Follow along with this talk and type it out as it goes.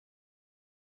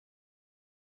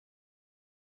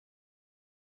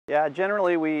Yeah,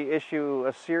 generally we issue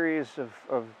a series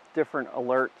of different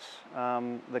alerts.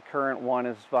 The current one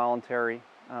is voluntary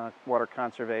water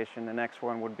conservation. The next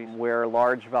one would be where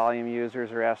large volume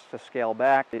users are asked to scale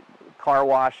back. Car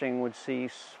washing would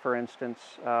cease, for instance,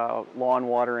 lawn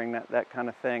watering, that kind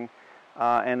of thing.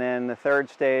 And then the third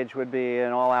stage would be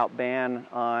an all-out ban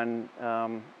on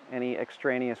any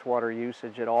extraneous water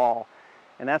usage at all.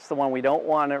 And that's the one we don't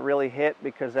want to really hit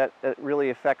because that really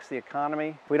affects the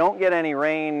economy. If we don't get any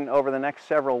rain over the next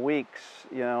several weeks,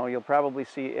 you'll probably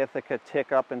see Ithaca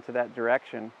tick up into that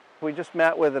direction. We just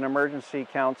met with an emergency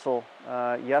council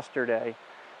yesterday,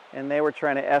 and they were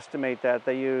trying to estimate that.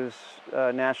 They use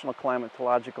national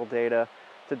climatological data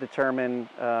to determine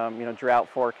drought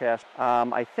forecast.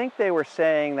 I think they were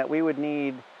saying that we would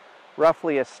need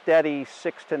roughly a steady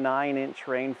 6 to 9 inch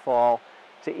rainfall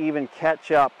to even catch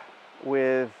up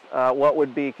with what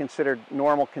would be considered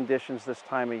normal conditions this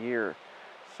time of year.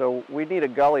 So we need a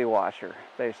gully washer,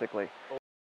 basically.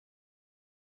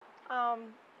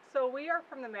 So we are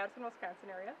from the Madison, Wisconsin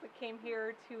area. We came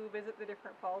here to visit the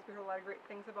different falls. We heard a lot of great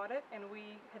things about it, and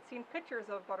we had seen pictures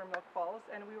of Buttermilk Falls,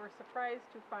 and we were surprised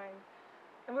to find,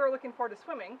 and we were looking forward to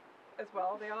swimming as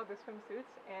well. They all have their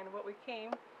swimsuits, and what we came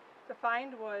to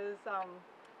find was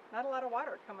not a lot of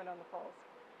water coming on the falls.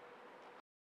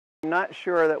 I'm not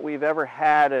sure that we've ever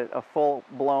had a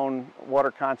full-blown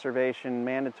water conservation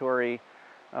mandatory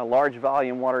large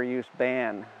volume water use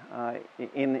ban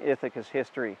in Ithaca's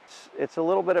history. It's a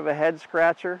little bit of a head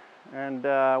scratcher, and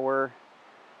we're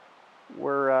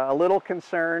a little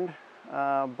concerned,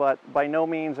 but by no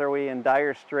means are we in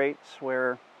dire straits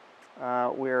where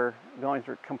we're going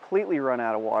to completely run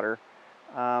out of water.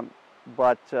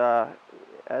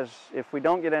 If we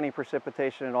don't get any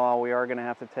precipitation at all, we are going to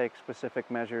have to take specific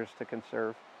measures to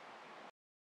conserve.